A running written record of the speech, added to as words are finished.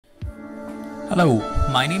Hello,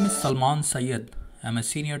 my name is Salman Syed. I'm a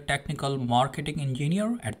senior technical marketing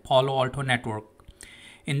engineer at Palo Alto Networks.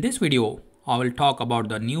 In this video, I will talk about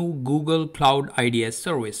the new Google Cloud IDS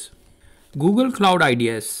service. Google Cloud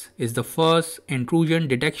IDS is the first intrusion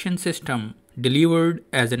detection system delivered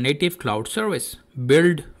as a native cloud service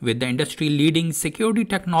built with the industry-leading security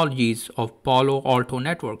technologies of Palo Alto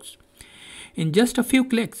Networks. In just a few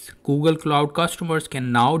clicks, Google Cloud customers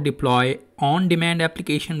can now deploy on-demand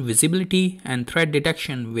application visibility and threat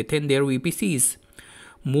detection within their VPCs,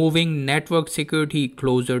 moving network security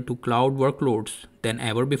closer to cloud workloads than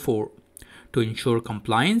ever before to ensure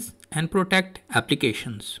compliance and protect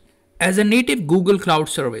applications. As a native Google Cloud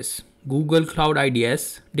service, Google Cloud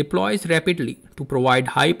IDS deploys rapidly to provide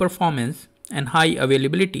high performance and high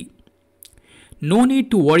availability. No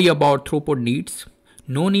need to worry about throughput needs.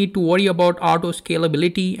 No need to worry about auto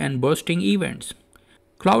scalability and bursting events.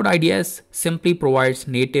 Cloud IDS simply provides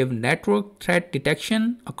native network threat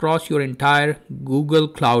detection across your entire Google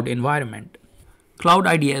Cloud environment. Cloud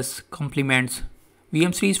IDS complements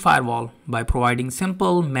VM-Series firewall by providing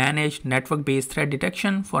simple managed network-based threat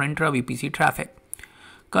detection for intra-VPC traffic.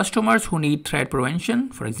 Customers who need threat prevention,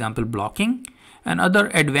 for example blocking, and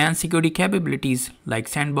other advanced security capabilities like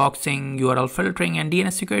sandboxing, URL filtering, and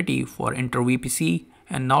DNS security for inter-VPC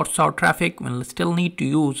and north-south traffic will still need to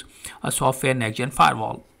use a software next-gen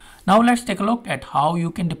firewall. Now let's take a look at how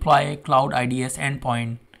you can deploy a Cloud IDS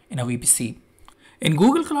endpoint in a VPC. In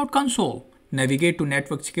Google Cloud Console, navigate to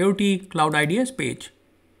Network Security Cloud IDS page.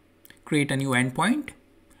 Create a new endpoint,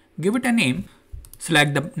 give it a name,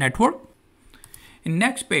 select the network. In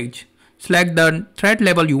next page, select the threat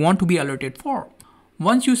level you want to be alerted for.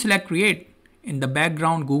 Once you select Create, in the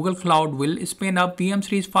background, Google Cloud will spin up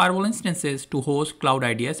VM-Series firewall instances to host Cloud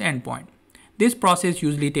IDS endpoint. This process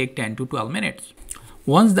usually takes 10 to 12 minutes.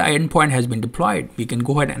 Once the endpoint has been deployed, we can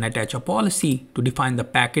go ahead and attach a policy to define the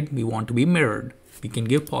packet we want to be mirrored. We can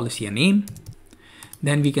give policy a name.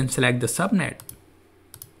 Then we can select the subnet.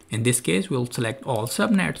 In this case, we'll select all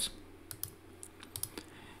subnets.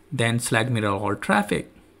 Then select mirror all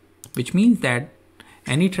traffic, which means that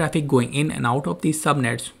any traffic going in and out of these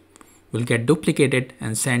subnets will get duplicated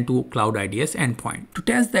and sent to Cloud IDS endpoint. To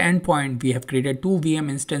test the endpoint, we have created two VM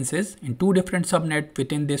instances in two different subnets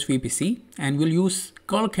within this VPC, and we'll use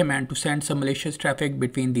curl command to send some malicious traffic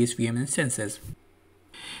between these VM instances.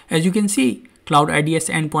 As you can see, Cloud IDS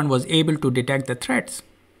endpoint was able to detect the threats.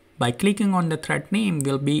 By clicking on the threat name,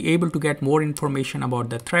 we'll be able to get more information about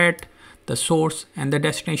the threat, the source, and the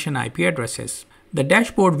destination IP addresses. The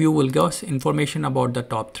dashboard view will give us information about the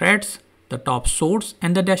top threats, the top source,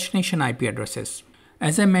 and the destination IP addresses.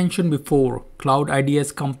 As I mentioned before, Cloud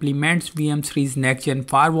IDS complements VM-Series next-gen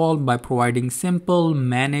firewall by providing simple,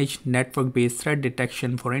 managed, network-based threat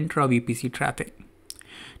detection for intra-VPC traffic.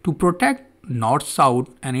 To protect north-south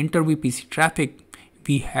and inter-VPC traffic,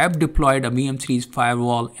 we have deployed a VM-Series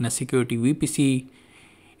firewall in a security VPC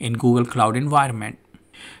in Google Cloud environment.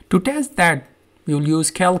 To test that, we will use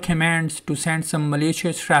curl commands to send some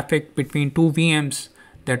malicious traffic between two VMs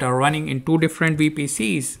that are running in two different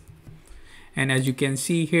VPCs. And as you can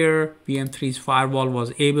see here, VM-Series firewall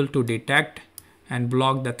was able to detect and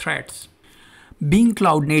block the threats. Being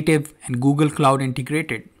cloud native and Google Cloud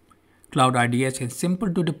integrated, Cloud IDS is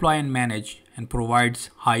simple to deploy and manage and provides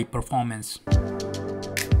high performance.